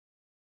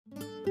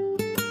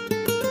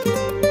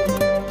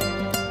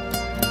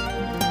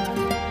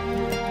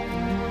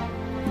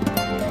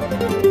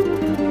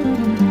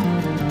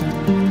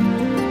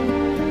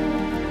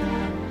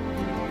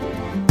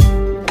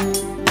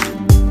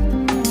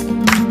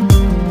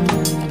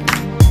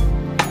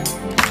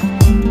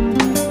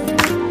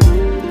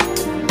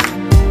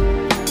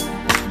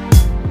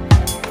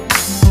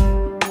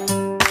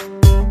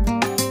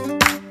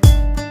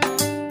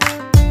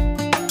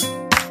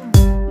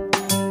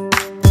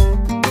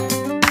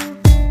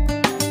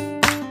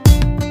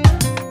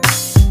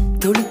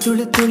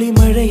துளி துளி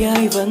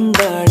மழையாய்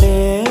வந்தாளே,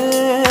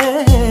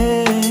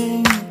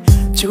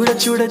 சுட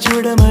சுட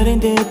சுட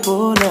மறைந்தே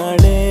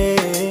போனாளே.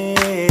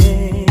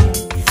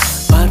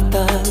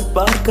 பார்த்தால்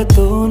பார்க்க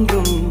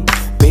தோன்றும்,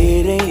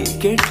 பேரை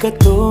கேட்க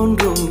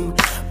தோன்றும்,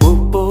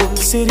 பூப்போல்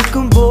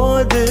சிரிக்கும்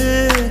போது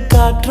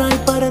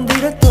காற்றாய்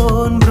பறந்திட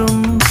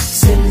தோன்றும்.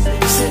 செல்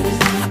செல்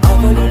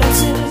அவளுடன்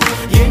செல்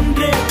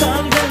என்றே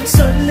கால்கள்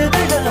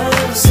சொல்லுதடா,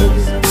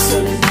 சொல்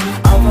சொல்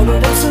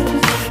அவளுடன் சொல்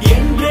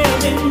என்றே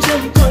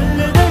நெஞ்சம்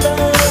கொல்லுதடா.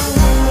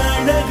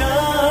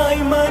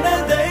 அழகாய்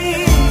மனதை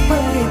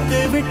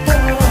பறித்து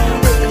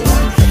விட்டாளே,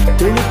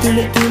 துளி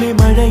துளி துளி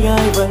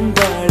மழையாய்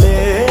வந்தாளே,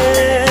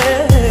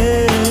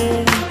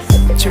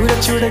 சுட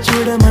சுட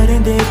சுட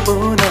மறைந்தே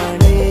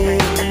போனாளே.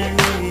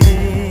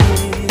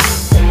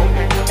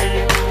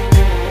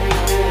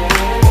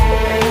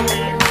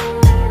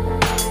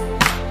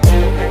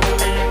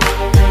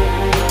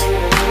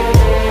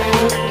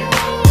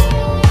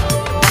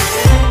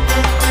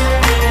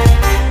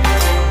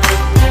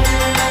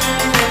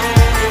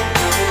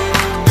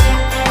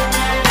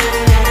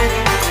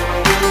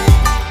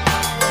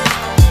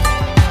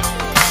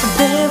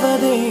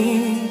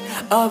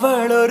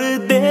 அவள் ஒரு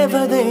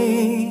தேவதை,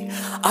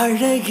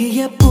 அழகிய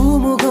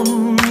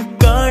பூமுகம்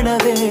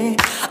காணவே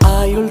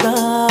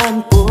ஆயுள்தான்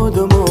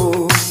போதுமோ.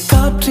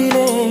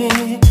 காற்றிலே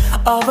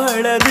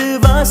அவளது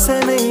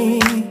வாசனை,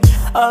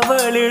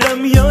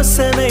 அவளிடம்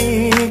யோசனை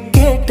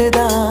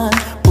கேட்டுதான்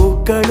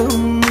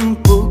பூக்களும்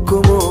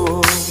பூக்குமோ.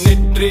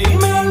 நெற்றி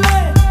மேலே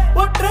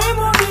ஒற்றை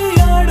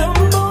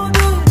மொழியாடும்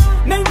போது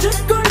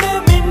நெஞ்சுக்குள்ள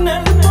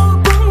மின்னல்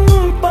போக்கும்,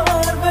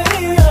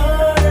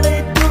 பார்வையாளை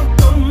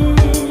தூக்கும்.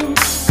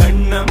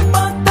 கண்ணம்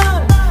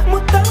பார்த்தால்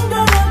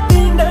முத்தங்களை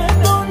தீண்ட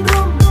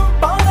தோன்றும்,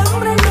 பாதம்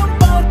ரெண்டும்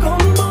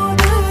பார்க்கும்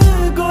போது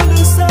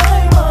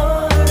கொலுசாய்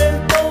மாற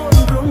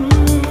தோன்றும்.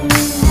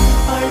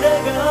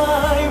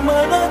 அழகாய்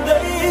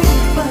மனதை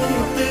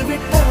பறித்து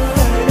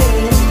விட்டாளே,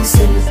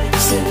 செல்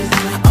செல்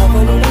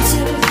அவளுடன்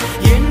செல்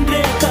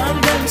என்றே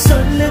கால்கள்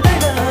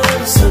சொல்லுதடா,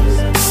 சொல்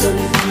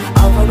சொல்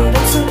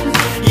அவளுடன் சொல்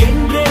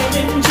என்றே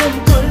நெஞ்சம்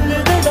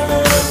கொல்லுதடா.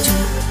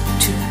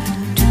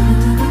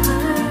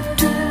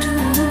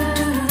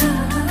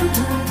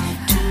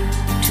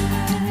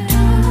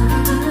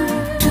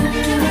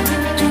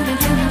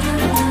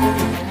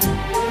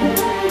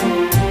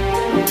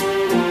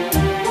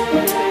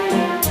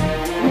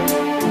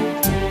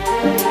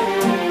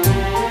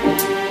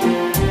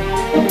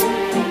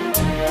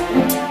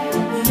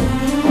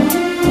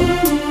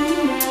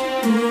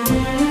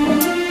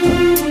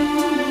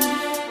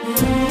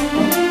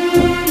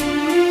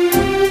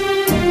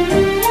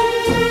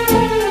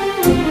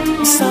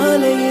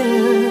 சாலையில்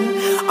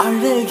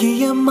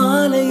அழகிய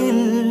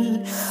மாலையில்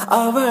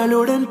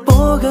அவளுடன்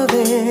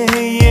போகவே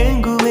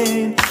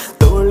ஏங்குவேன்,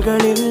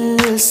 தோள்களில்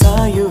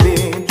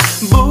சாயுவேன்.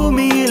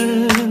 பூமியில்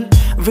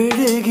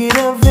விழுகிற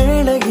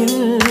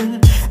வேளையில்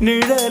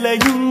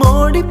நிழலையும்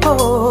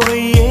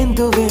ஓடிப்போய்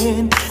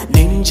ஏந்துவேன்,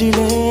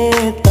 நெஞ்சிலே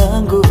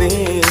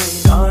தாங்குவேன்.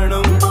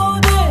 காணும்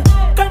போதே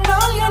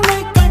கண்ணால் என்னை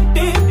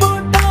கட்டி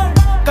போட்டாள்,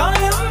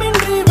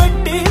 காயமின்றி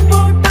வெட்டி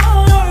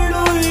போட்டாள்,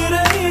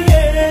 உயிரை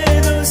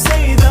ஏதோ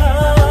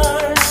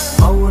செய்தாள்.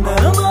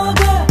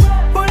 மௌனமாக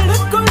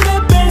உள்ளுக்குள்ளே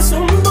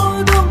பேசும்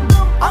போதும்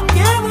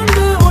அங்கே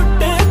வந்து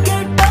ஒட்டு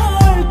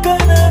கேட்டாள்,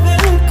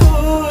 கனவில்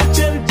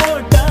கூச்சல்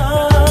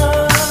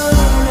போட்டாள்.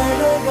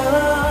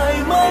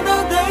 அழகாய்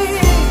மனதை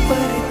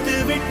பறித்து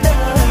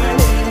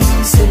விட்டாளே,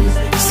 செல்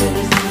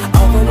செல்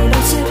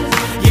அவளுடன் செல்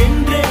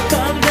என்றே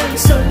கால்கள்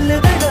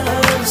சொல்லுதடா,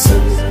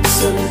 சொல்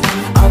சொல்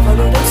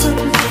அவளுடன்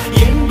சொல்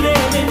என்றே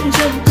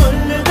நெஞ்சம்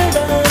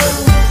கொல்லுதடா.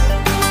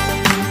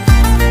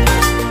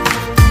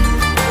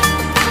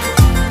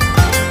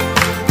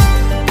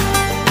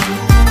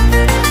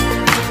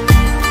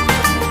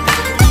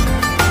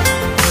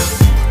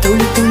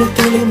 துளி துளி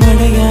துளி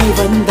மழையாய்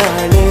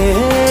வந்தாளே,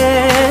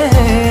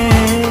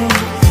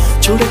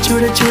 சுட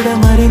சுட சுட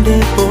மறைந்தே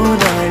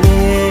போனாளே.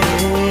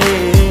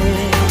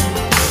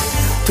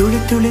 துளி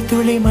துளி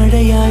துளி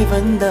மழையாய்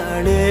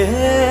வந்தாளே,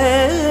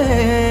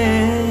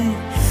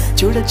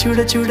 சுட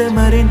சுட சுட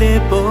மறைந்தே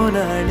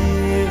போனாளே.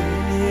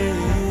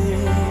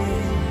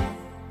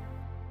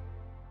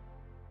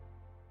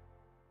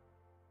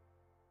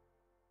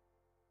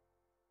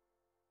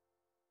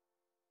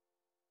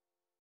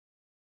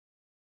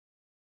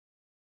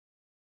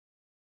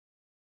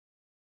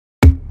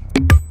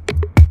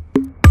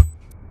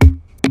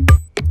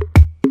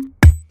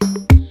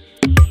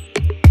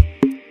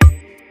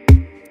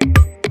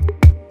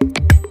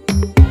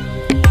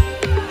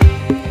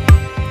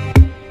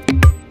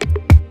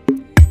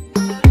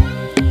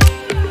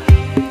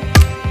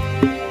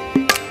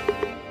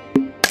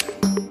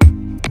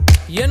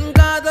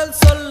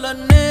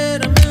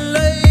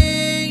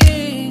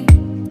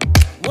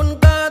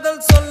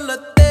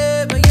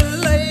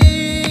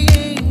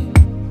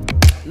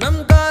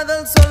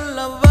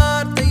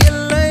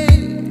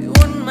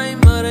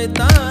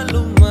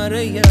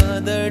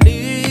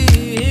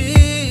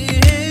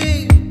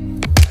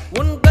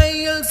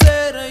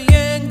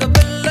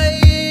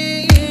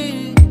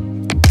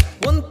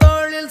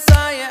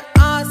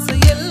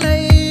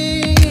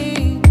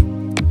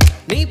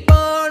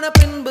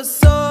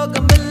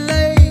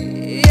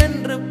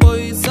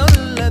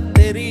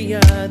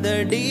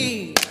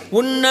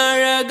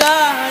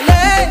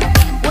 அழகாலே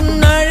உன்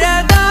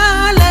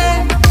அழகாலே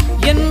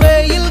என்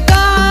வெயில்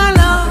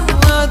காலம்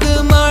அது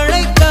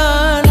மழை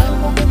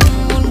காலம்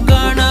உன்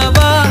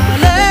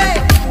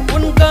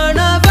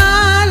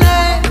கனவாலே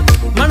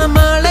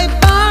மணமழை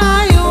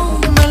பாயும்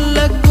நல்ல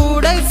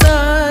கூடை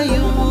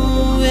சாயும்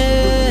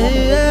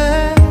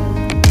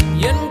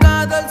என்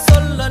காதல்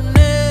சொல்ல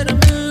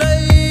நேரமில்லை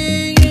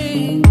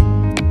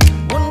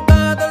உன்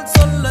காதல்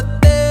சொல்ல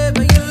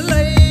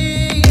தேவையில்லை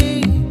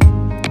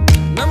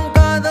நம்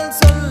காதல்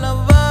சொல்ல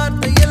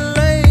வார்த்தை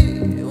இல்லை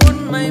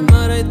உண்மை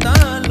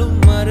மறைத்தாலும்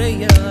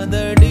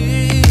மறையாதடி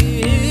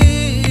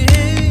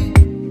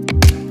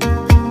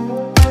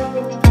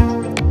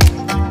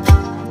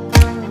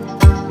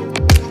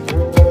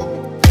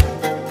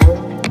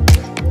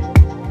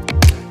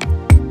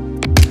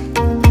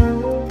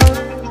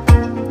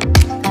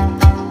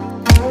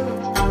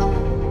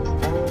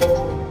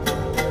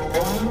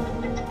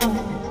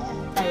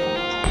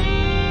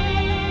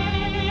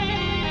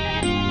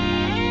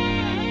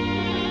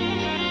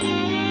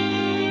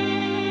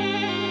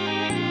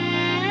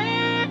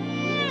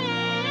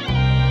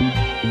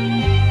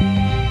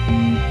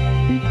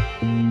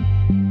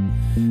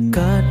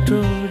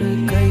காற்றோடு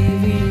கை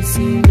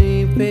வீசி நீ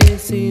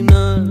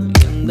பேசினால்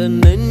எந்த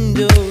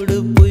நெஞ்சோடு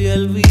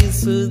புயல்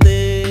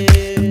வீசுதே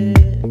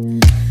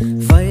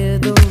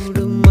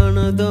வயதோடும்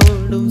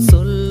மனதோடும்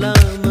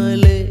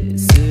சொல்லாமலே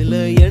சில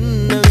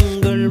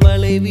எண்ணங்கள்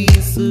வலை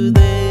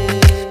வீசுதே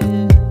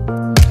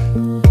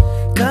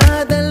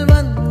காதல்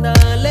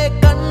வந்தாலே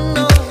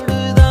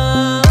கண்ணோடுதான்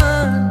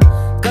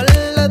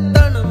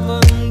கள்ளத்தனம்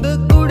வந்து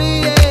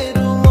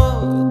குடியேறுமோ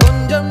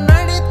கொஞ்சம்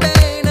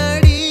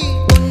நடித்தேனடி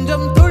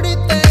கொஞ்சம்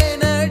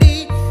துடித்தேனடி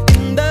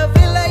இந்த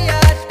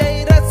விளையாட்டை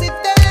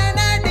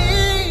ரசித்தேனடி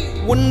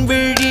உன்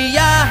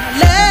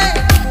விழியாலே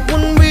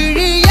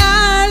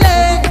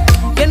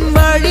என்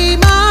வழி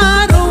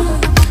மாறும்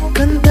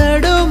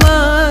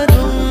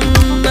கந்தடுமாறும்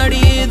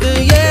நடியது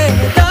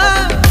ஏதா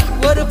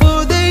ஒரு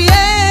புது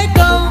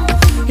ஏகம்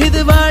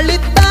இது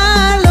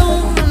வழித்தாலும்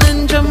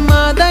நெஞ்சம்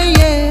அதை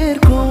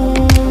ஏற்கும்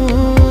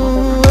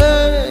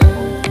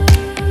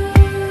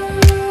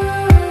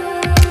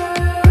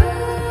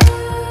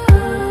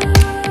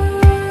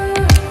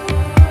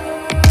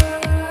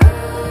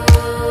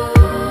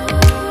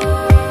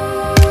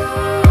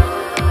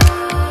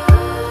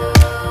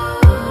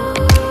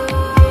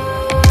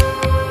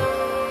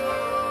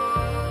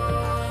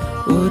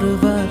ஒரு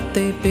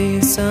வார்த்தை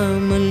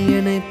பேசாமல்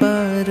என்னை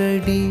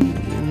பாரடி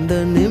இந்த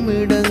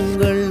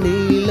நிமிடங்கள்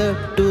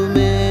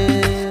நீளட்டுமே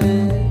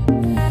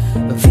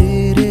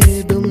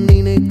வேறேதும்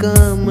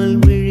நினைக்காமல்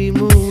விழி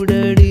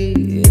மூடடி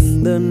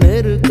இந்த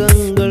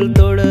நெருக்கங்கள்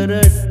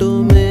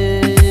தொடரட்டுமே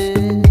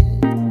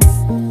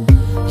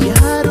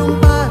யாரும்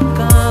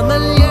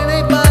பார்க்காமல்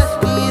என்னை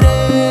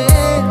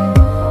பார்க்கிறேன்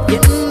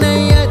என்னை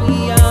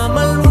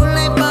அறியாமல்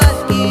உன்னை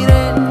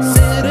பார்க்கிறேன்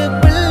சிறு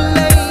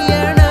பிள்ளை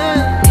என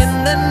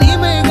எந்த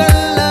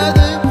நிமைகள்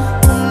அது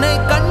உன்னை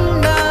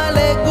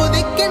கண்டாலே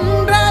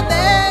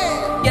குதிக்கின்றதே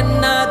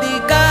என்னாதி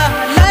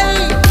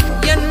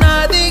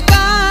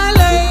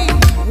காலை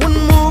உன்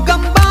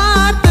முகம்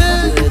பார்த்து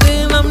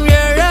தினம்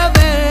எழ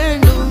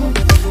வேண்டும்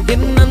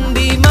என்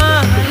நந்தி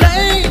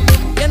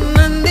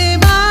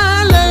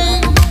மாலை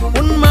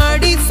உன்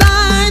மடி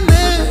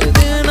சாய்ந்து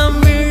தினம்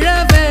விழ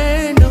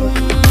வேண்டும்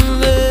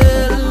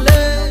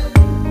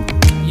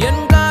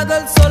என்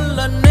காதல் சொல்ல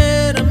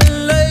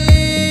நேரமில்லை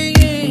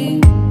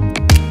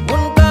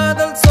உன்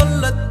காதல்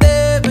சொல்ல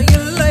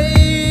தேவையில்லை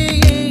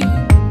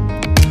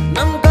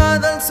நம்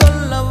காதல்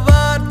சொல்ல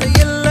வார்த்தை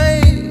இல்லை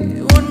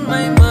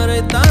உண்மை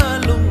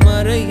மறைத்தாலும்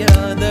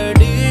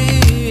மறையாதடி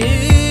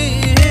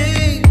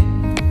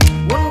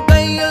உன்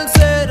கையில்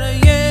சேர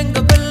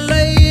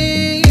ஏங்கவில்லை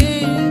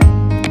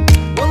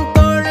உன்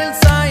தோளில்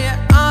சாய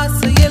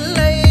ஆசை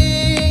இல்லை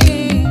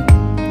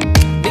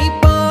நீ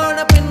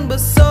போன பின்பு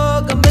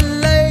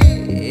சோகமில்லை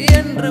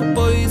என்று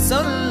பொய்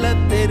சொல்ல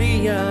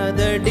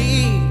தெரியாதடி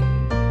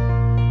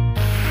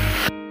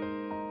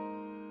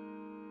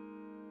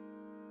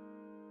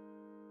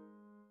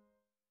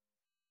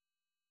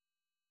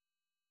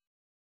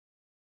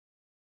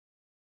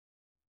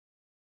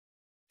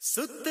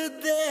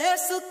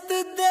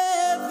சுத்துதே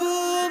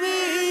பூமி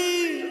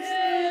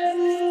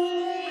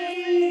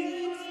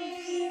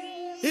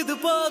இது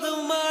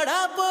போதும்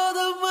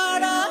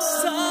மாடா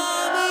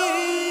சாமி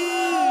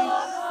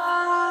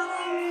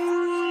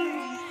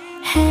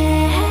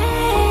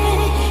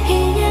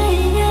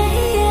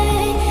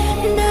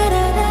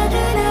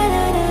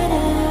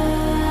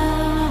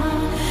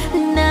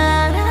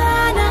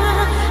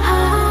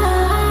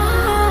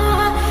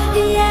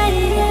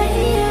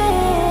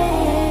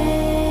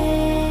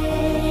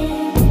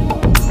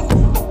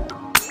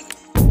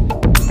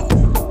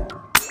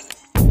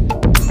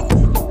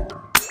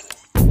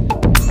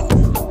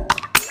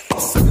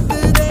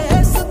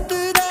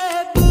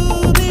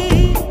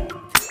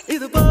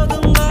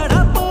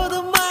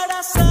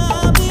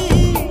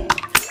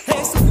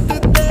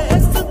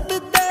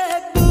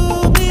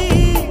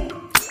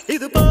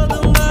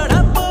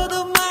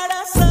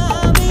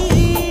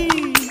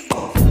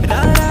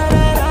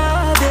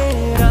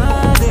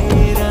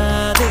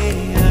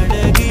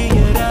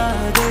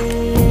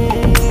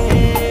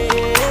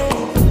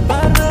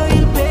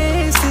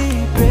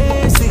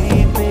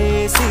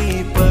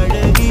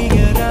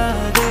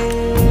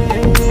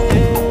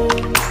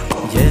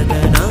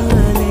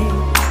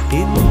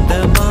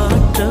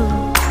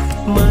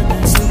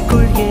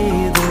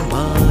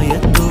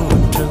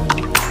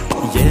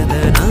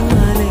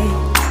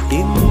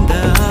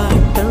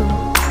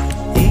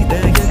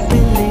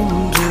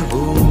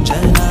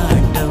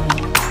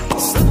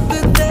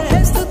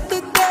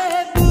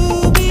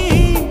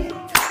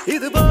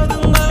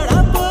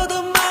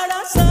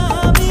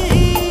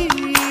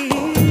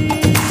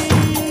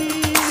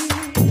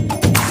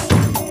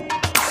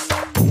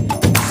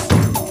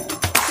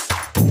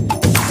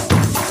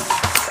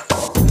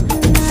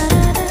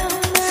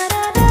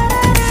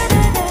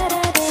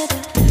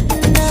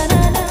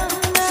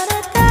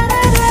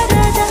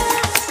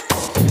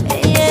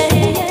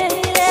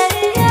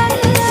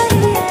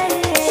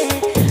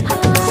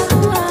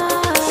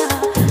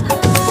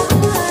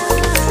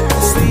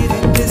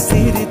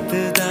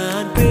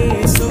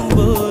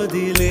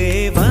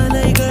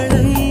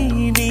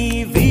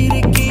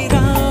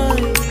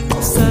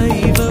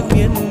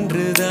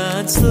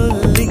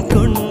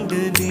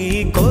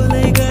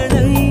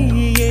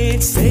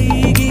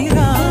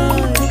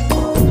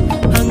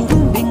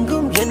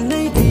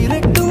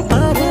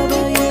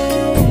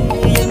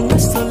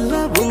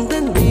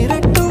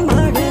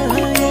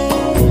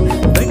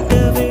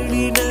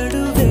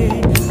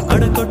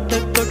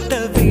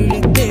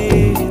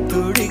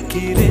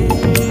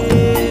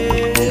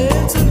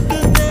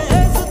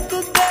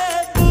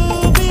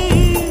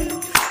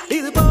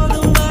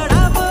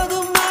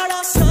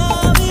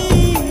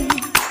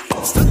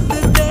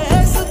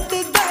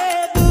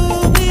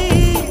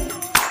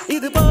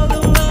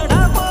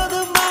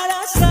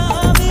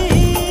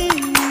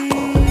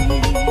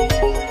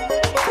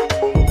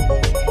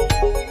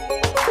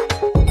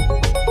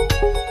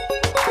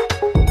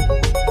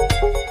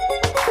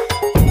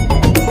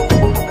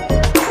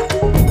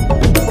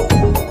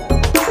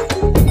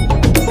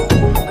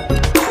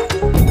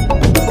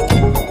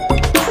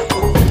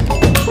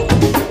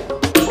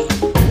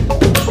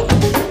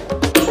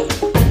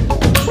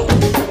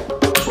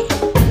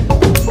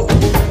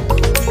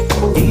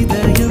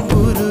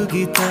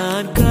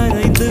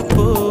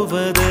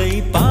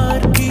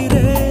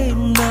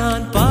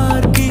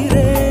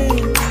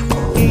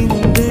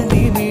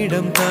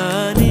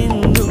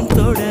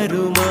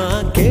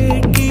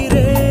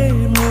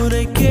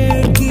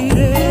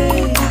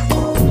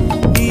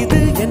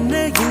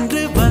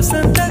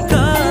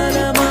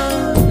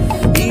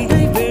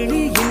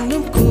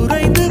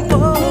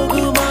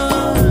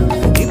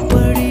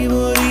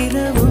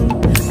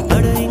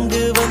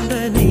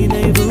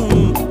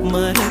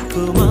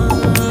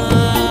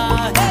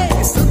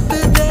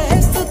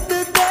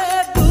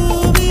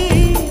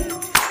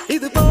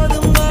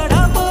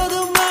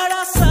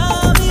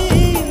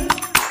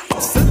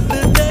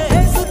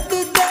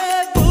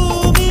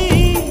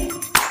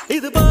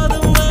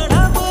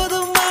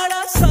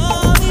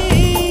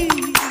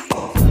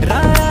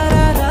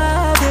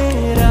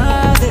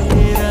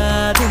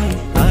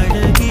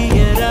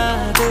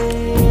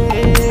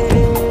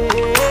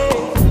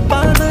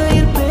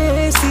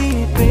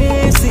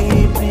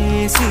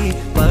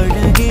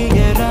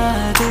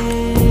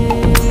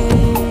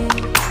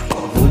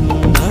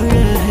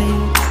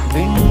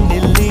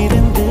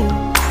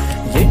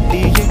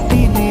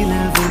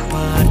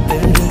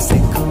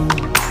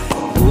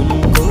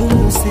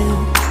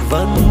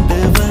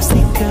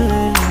வசிக்க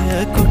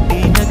குட்டி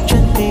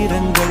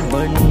நட்சத்திரங்கள்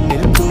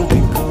மண்ணில்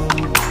குதிக்கும்.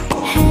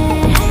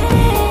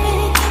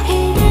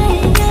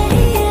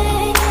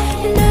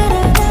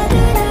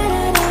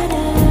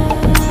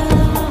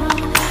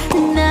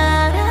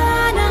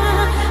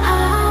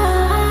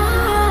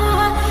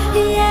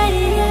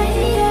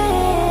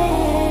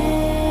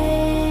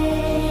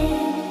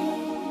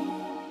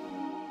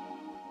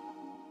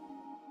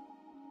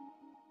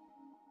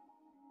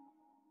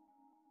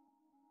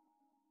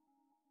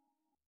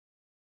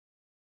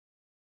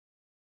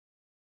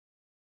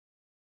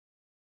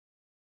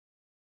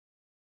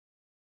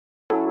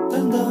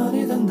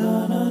 Dandani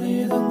dandanani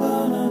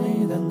dandanani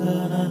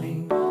dandanani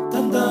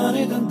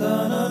dandani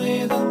dandanani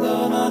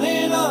dandanani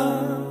la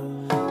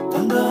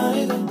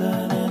dandani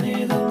dandanani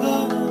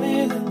dandanani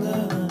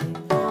dandanani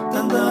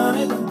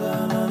dandani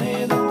dandanani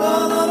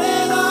dandanani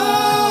la.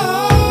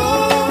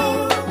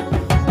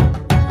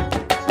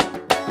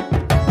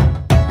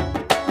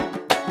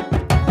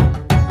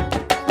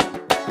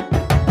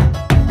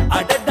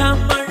 Adada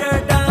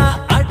malada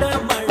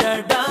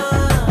adamalada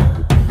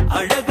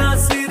alaga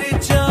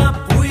siricha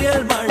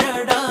புயல்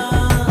மழடா.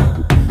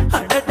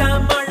 அடடா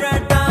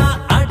மழடா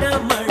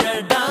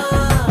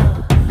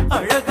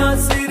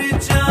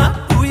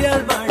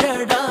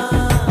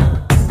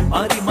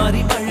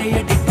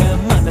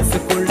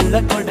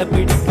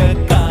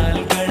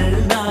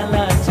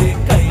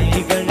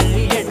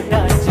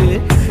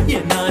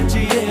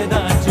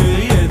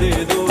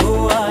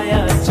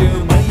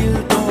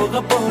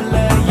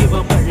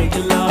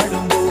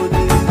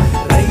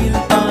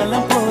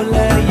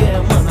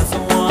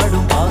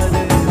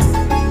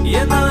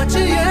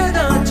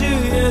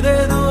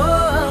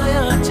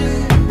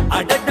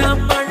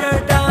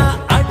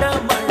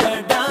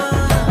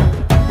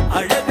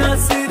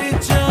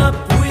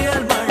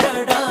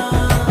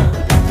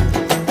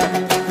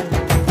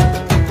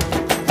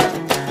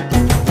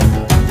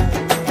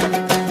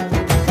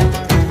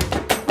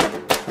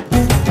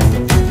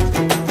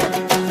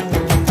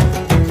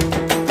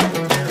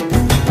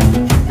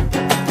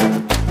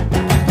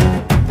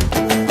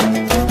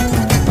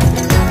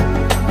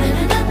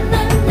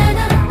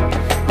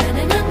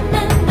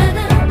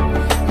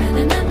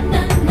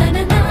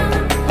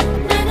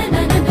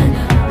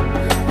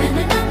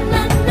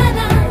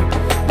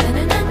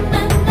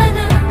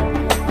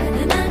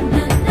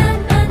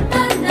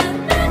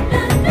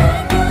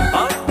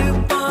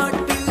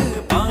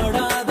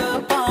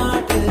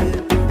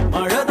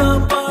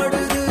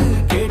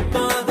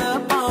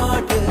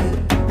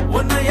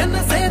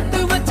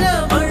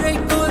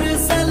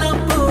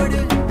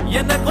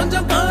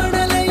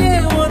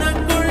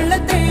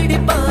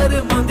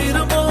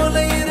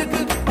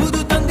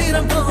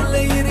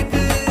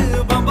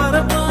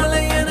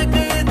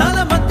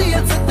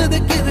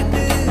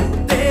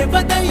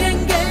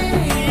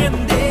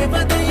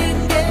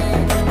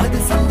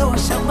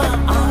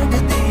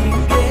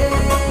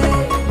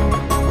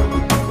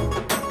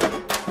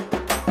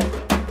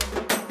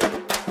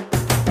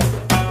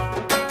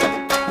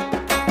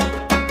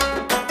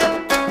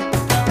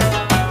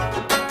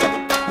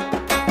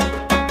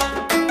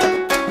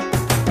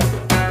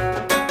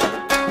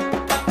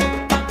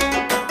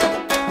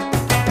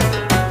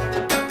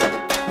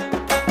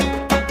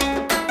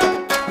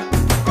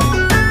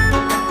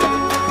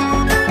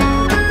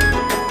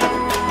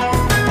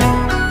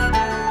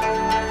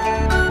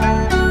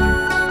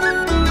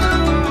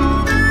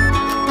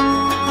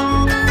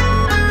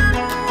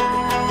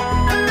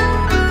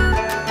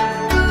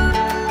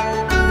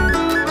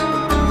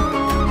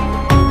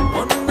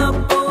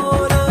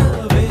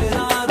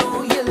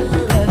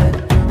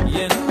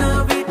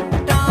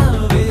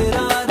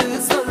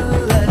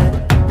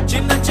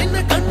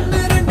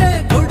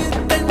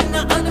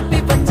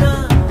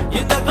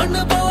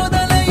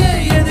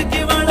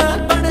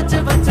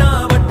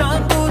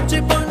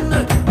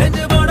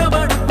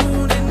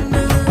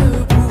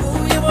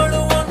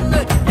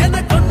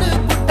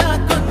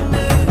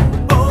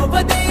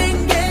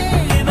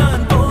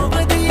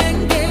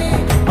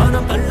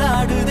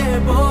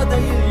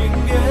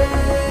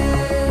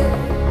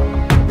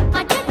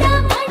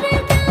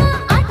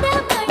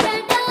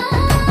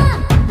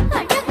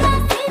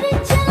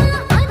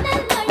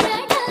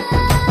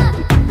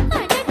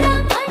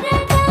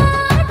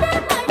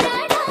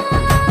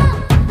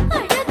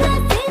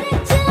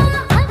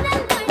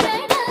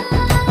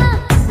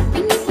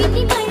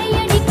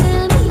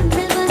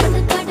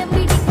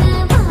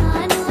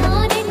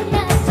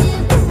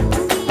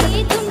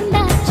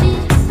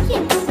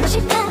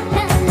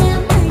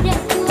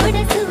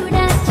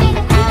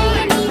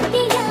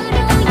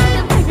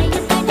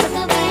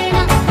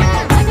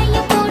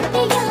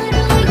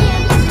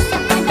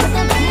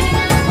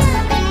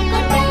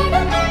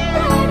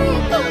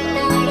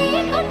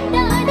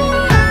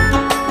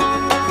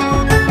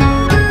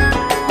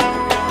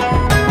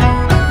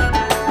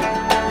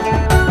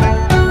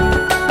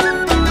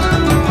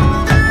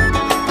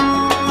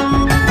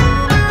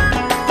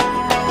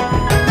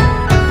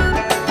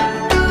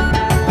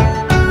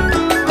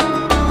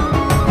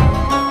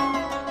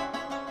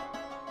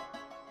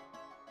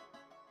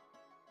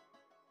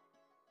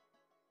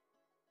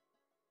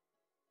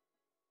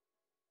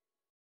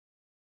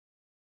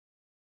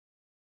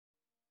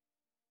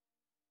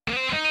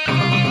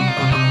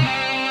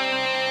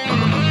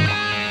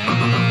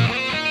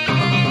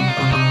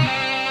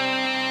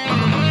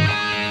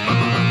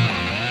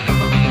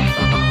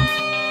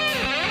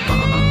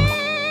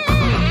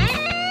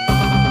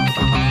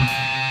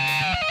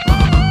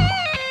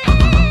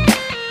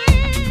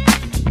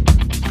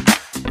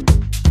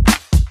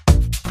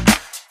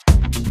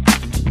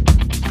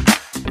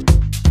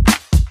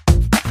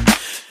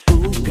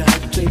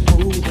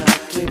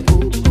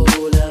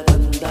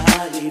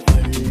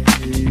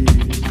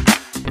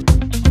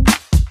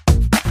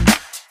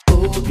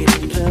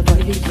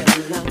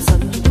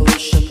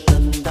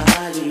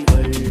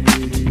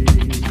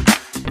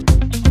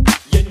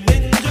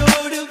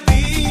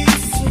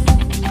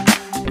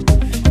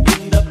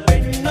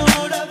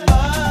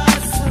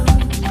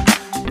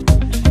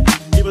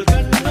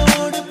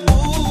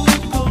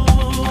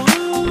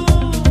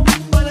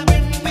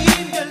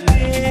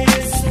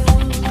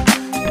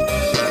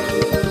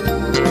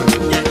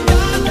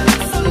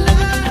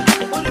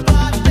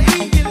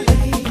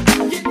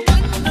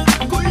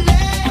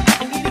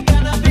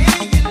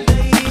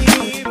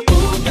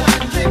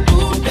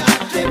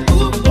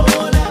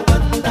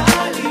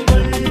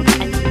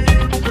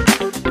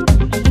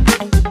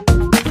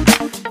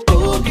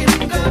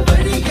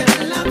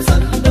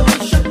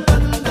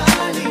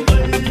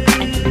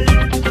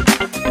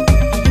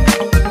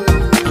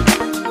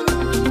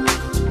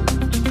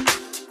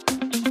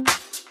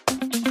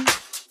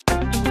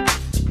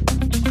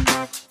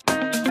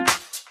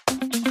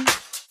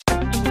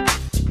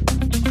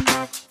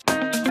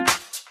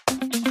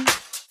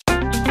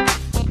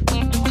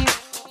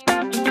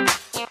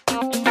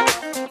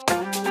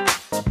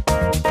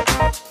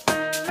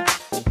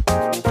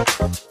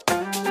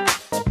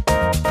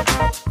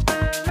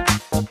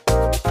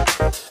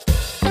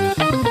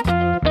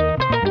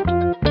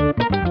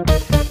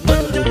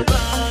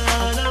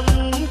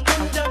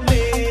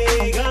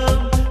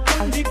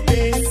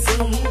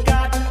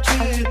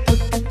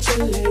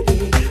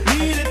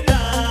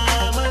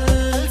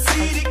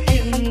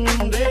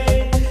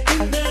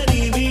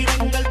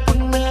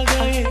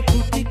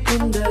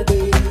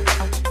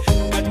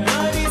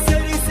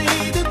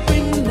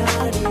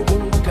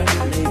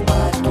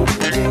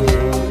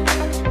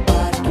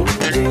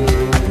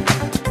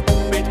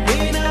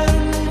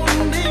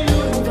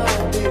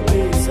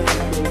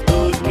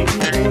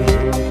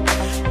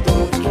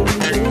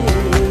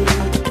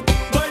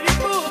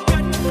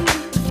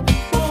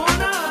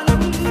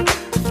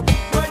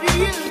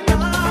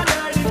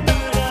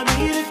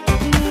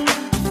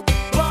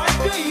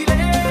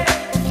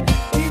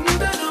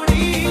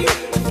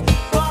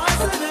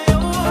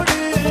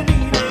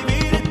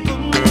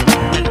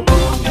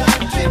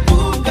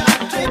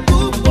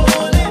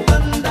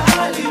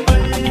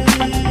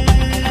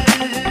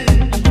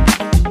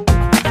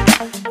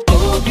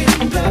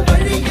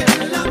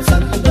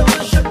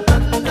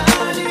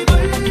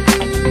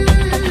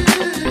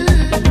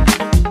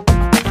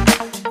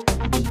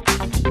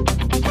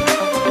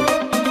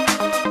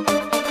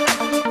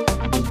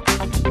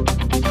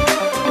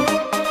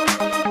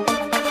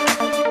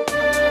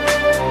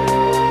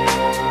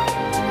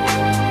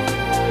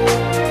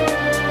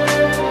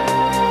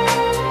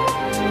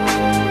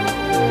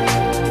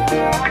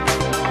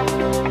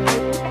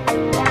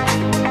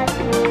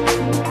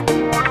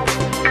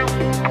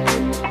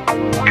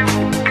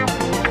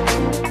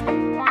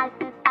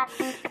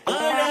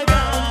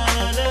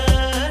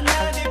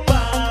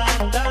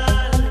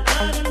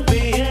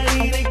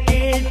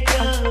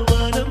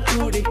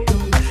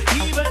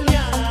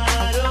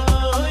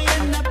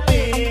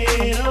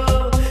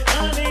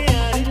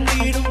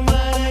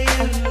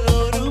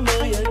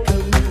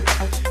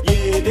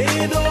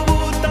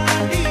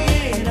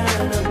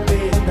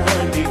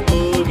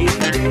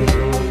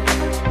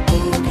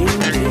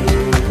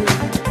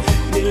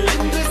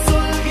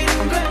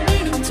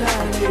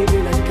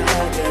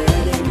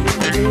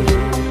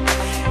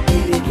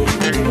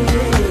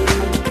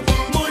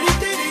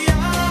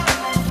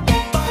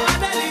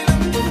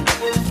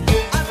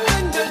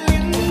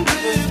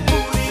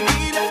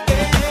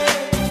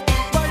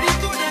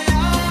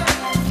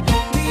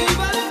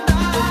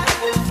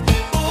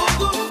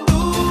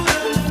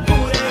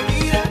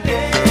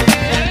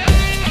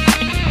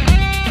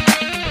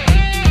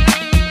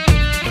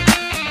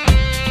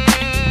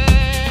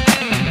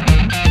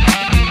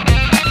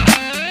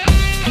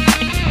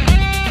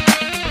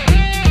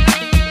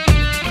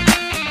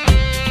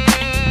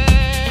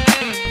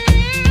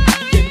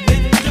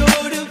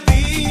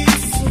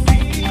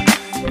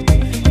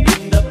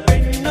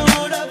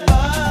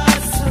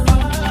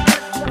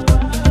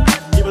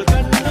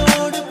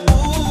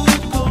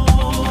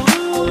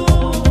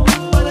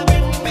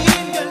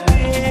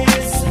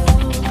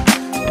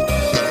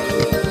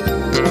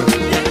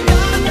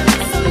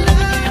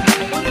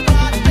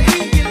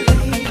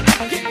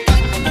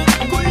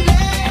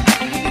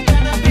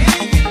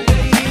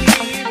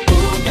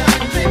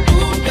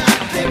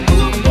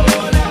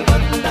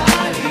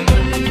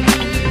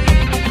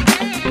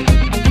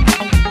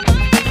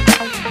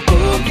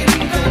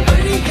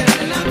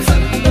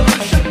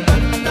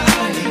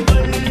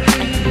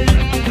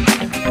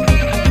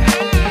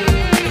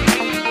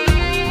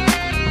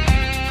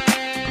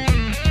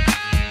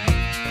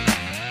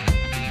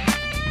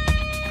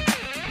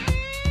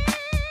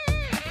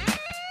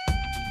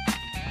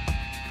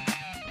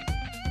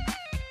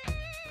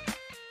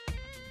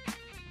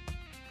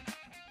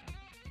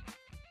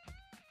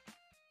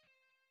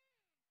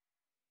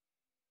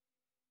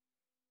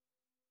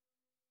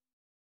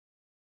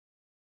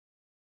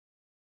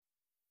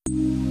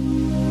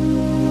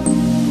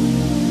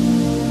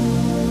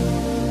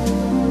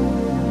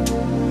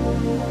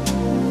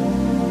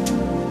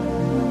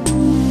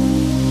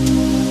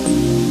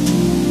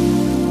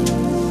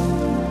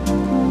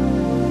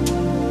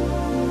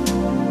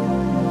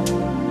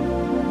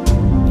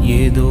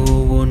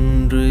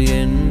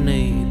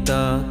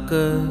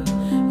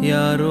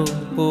யாரோ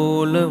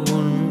போல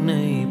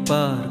உன்னை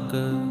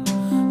பார்க்க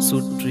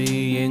சுற்றி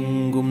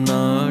எங்கும்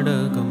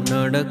நாடகம்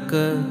நடக்க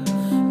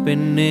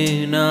பெண்ணே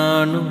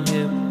நானும்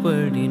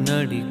எப்படி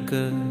நடிக்க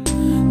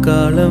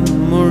காலம்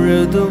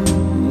முழுதும்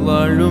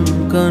வாழும்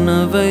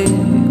கனவை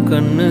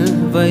கண்ணு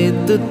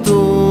வைத்து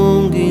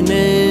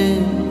தூங்கினேன்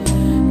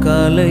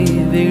காலை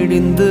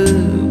விடிந்து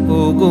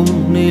போகும்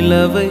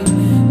நிலவை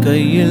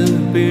கையில்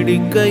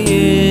பிடிக்க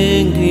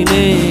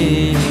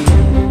ஏங்கினேன்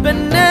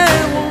பெண்ணே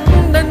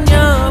உந்தன்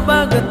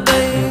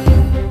ஞாபகத்தை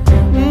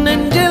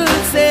நெஞ்சில்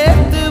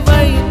சேர்த்து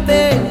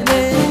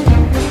வைத்தேனே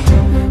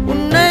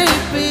உன்னை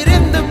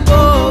பிரிந்து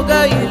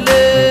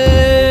போகையிலே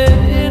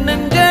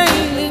நெஞ்சை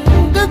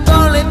இங்கு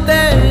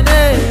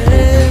தொலைத்தேனே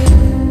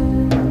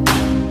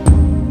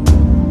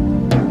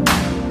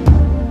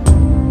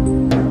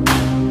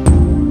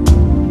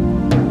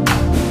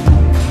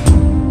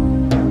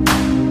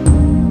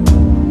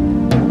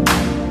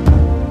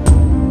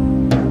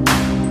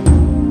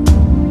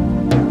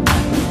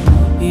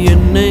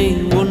என்னை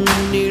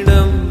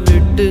உன்னிடம்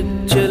விட்டு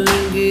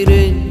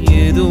செல்கிறேன்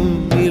எதுவும்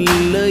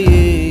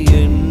இல்லையே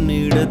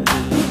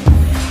என்னிடத்தில்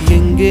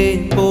எங்கே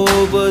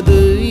போவது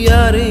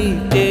யாரை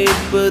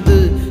கேட்பது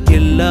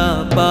எல்லா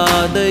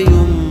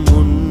பாதையும்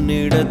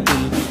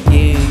உன்னிடத்தில்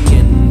ஏன்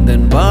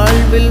எந்தன்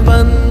வாழ்வில்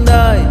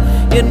வந்தாய்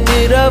என்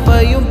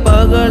இரவையும்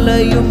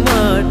பகலையும்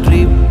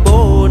மாற்றி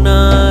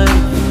போனாய்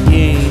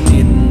ஏன்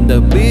இந்த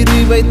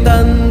பிரிவை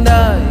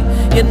தந்தாய்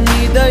என்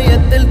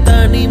இதயத்தில்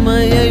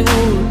தனிமையை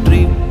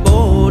ஊற்றி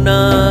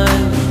போனாய்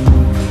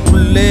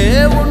உள்ளே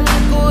உன்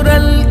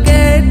குரல்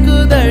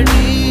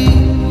கேட்குதடி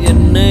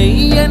என்னை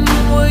என்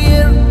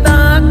உயிர்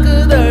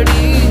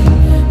தாக்குதடி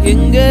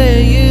எங்கே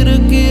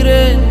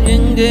இருக்கிறேன்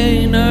எங்கே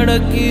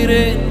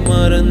நடக்கிறேன்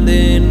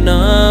மறந்தேன்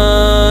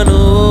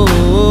நானோ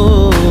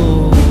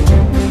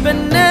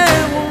பெண்ணே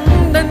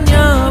உந்தன்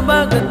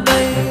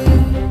ஞாபகத்தை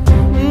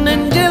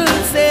நெஞ்சில்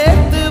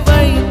சேர்த்து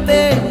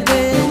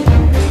வைத்தேனே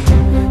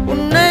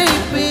உன்னை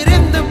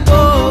பிரிந்து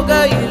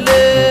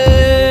போகையிலே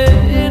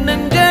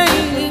நெஞ்சை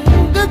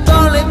இங்கு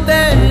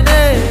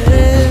தொலைத்தேனே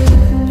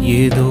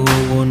ஏதோ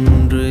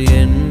ஒன்று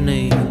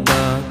என்னை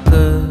தாக்க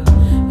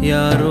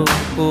யாரோ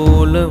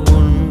போல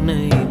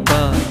உன்னை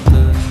பார்க்க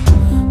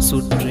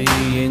சுற்றி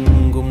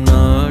எங்கும்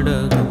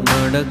நாடகம்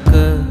நடக்க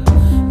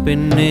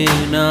பெண்ணே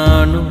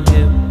நானும்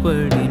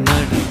எப்படி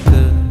நடிக்க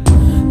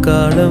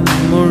காலம்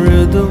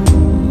முழுதும்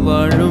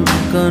வாழும்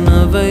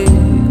கனவை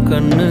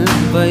கண்ணு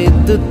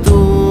வைத்து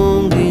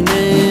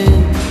தூங்கினேன்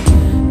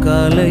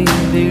காலை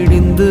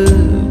விடிந்து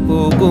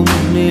போகும்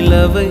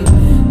நிலவை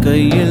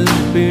கையில்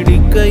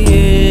பிடிக்க